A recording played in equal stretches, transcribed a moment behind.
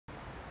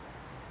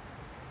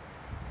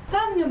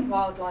Birmingham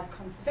Wildlife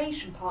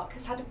Conservation Park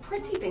has had a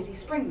pretty busy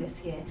spring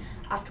this year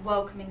after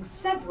welcoming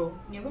several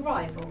new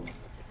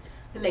arrivals.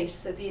 The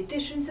latest of the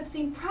additions have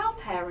seen proud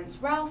parents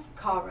Ralph,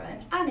 Cara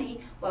and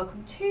Annie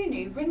welcome two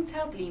new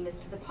ring-tailed lemurs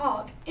to the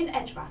park in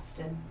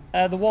Edgbaston.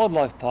 The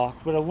Wildlife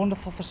Park was a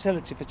wonderful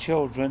facility for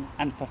children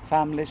and for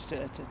families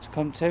to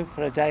come to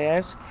for a day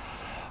out.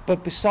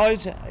 But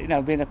besides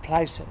being a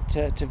place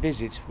to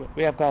visit,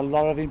 we have got a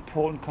lot of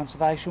important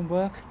conservation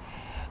work.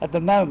 At the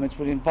moment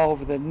we're involved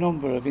with a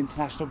number of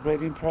international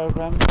breeding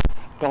programs,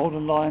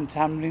 golden lion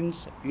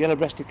tamarins,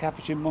 yellow-breasted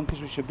capuchin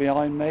monkeys which are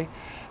behind me,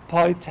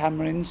 pied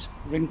tamarins,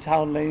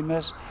 ring-tailed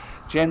lemurs,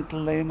 gentle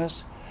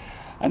lemurs.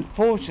 And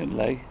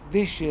fortunately,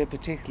 this year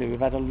particularly,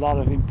 we've had a lot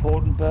of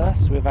important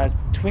births. We've had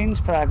twins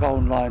for our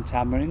golden lion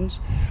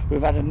tamarins,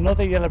 we've had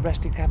another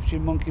yellow-breasted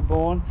capuchin monkey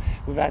born,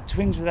 we've had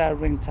twins with our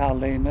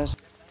ring-tailed lemurs.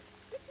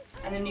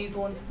 And the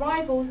newborn's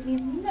arrivals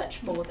means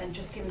much more than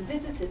just giving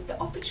visitors the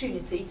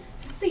opportunity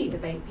to see the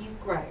babies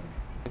grow.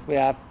 We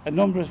have a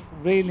number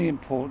of really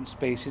important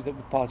species that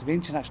were part of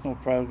international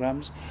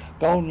programs: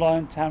 golden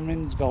lion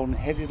tamarins, golden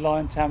headed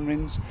lion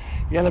tamarins,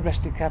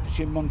 yellow-breasted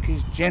capuchin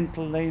monkeys,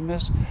 gentle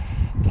lemurs,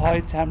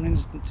 pied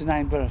tamarins, to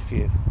name but a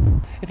few.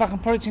 If I can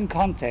put it in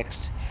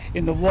context,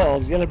 in the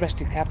world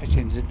yellow-breasted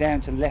capuchins are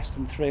down to less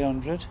than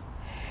 300.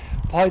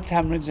 Pied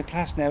tamarins are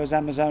classed now as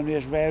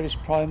Amazonia's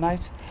rarest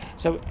primate,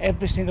 so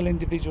every single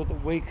individual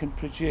that we can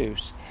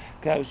produce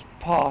goes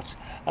part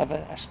of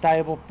a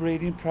stable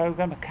breeding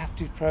program, a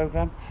captive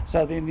program,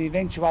 so that in the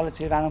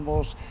eventuality of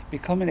animals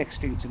becoming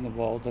extinct in the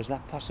world, there's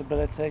that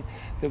possibility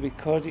that we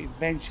could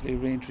eventually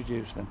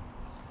reintroduce them.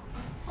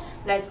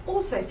 Les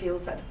also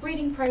feels that the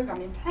breeding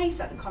program in place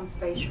at the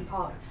Conservation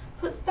Park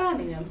puts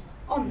Birmingham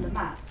on the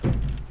map.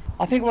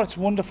 I think what's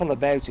wonderful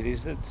about it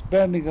is that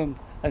Birmingham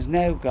has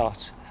now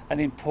got an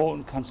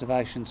important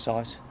conservation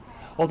site.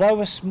 Although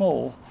we're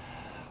small,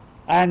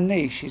 our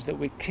niche is that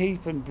we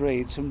keep and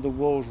breed some of the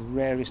world's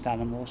rarest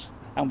animals,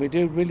 and we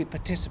do really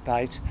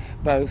participate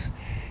both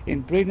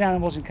in breeding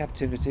animals in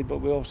captivity, but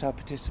we also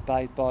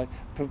participate by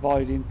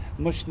providing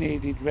much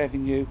needed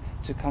revenue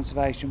to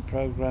conservation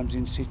programs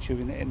in situ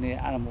in the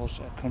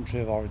animal's country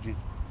of origin.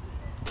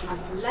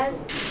 And for Les,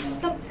 this is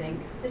something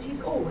that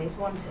he's always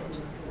wanted.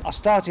 I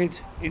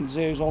started in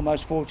zoos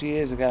almost 40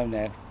 years ago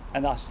now,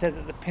 and I said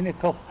that the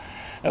pinnacle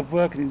of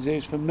working in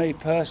zoos for me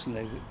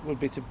personally would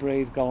be to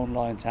breed golden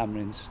lion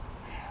tamarins,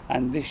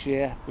 and this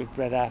year we've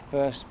bred our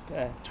first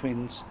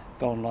twins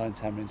golden lion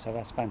tamarins, so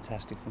that's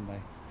fantastic for me.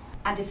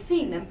 And if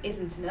seeing them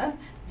isn't enough,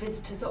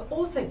 visitors are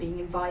also being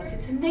invited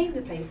to name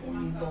the playful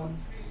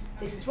newborns.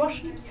 This is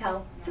Roshni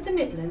Patel for the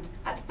Midland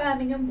at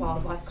Birmingham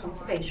Wildlife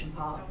Conservation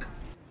Park.